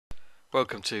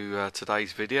Welcome to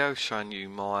today's video showing you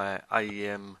my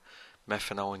AEM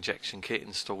methanol injection kit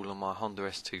installed on my Honda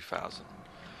S2000.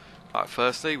 Right,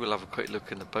 firstly we'll have a quick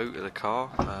look in the boot of the car.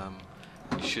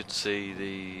 You should see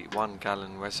the 1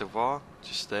 gallon reservoir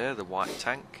just there, the white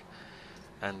tank,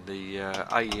 and the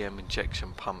AEM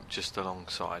injection pump just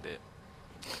alongside it.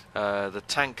 The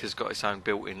tank has got its own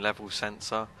built-in level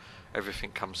sensor.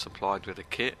 Everything comes supplied with a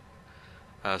kit,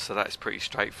 so that's pretty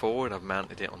straightforward. I've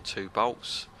mounted it on 2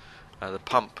 bolts. The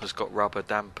pump has got rubber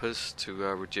dampers to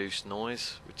reduce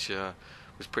noise, which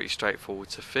was pretty straightforward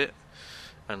to fit,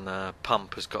 and the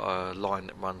pump has got a line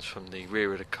that runs from the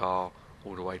rear of the car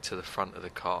all the way to the front of the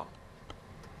car.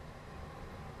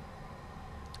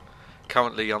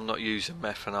 Currently I'm not using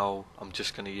methanol, I'm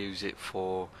just going to use it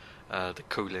for the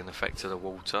cooling effect of the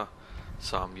water,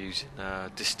 so I'm using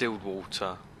distilled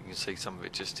water. You can see some of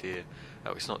it just here.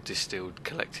 It's not distilled,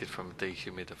 collected from a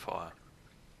dehumidifier.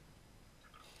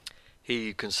 Here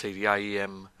you can see the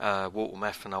AEM water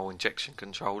methanol injection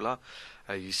controller.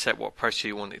 You set what pressure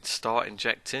you want it to start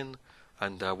injecting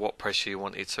and what pressure you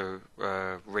want it to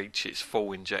reach its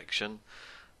full injection.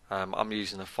 I'm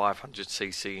using a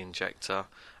 500cc injector.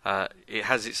 It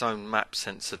has its own map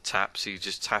sensor tap, so you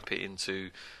just tap it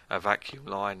into a vacuum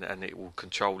line and it will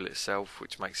control itself,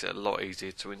 which makes it a lot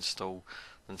easier to install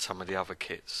than some of the other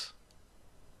kits.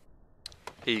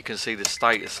 Here you can see the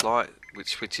status light,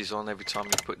 which switches on every time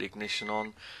you put the ignition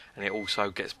on, and it also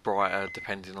gets brighter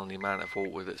depending on the amount of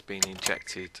water that's been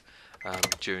injected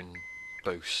during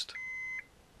boost.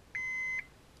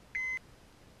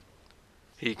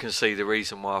 Here you can see the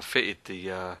reason why I fitted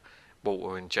the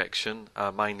water injection,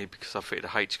 mainly because I fitted a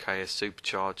HKS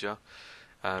supercharger.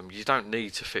 You don't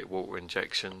need to fit water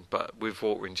injection, but with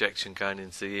water injection going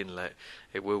into the inlet,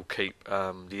 it will keep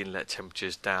the inlet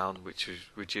temperatures down, which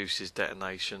reduces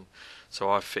detonation. So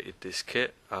I fitted this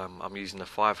kit. I'm using a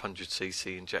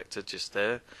 500cc injector just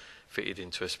there, fitted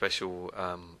into a special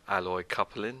alloy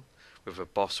coupling with a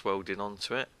boss welded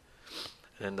onto it,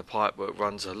 and then the pipe work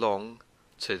runs along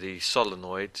to the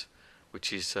solenoid,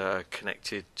 which is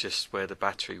connected just where the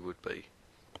battery would be.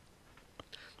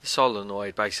 The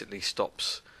solenoid basically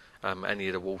stops any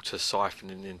of the water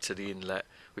siphoning into the inlet,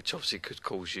 which obviously could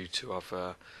cause you to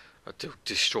have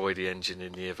destroy the engine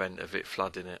in the event of it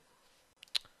flooding it.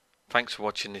 Thanks for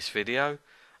watching this video.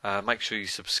 Make sure you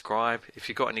subscribe. If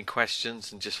you've got any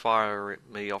questions, and just fire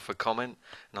me off a comment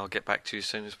and I'll get back to you as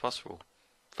soon as possible.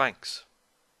 Thanks.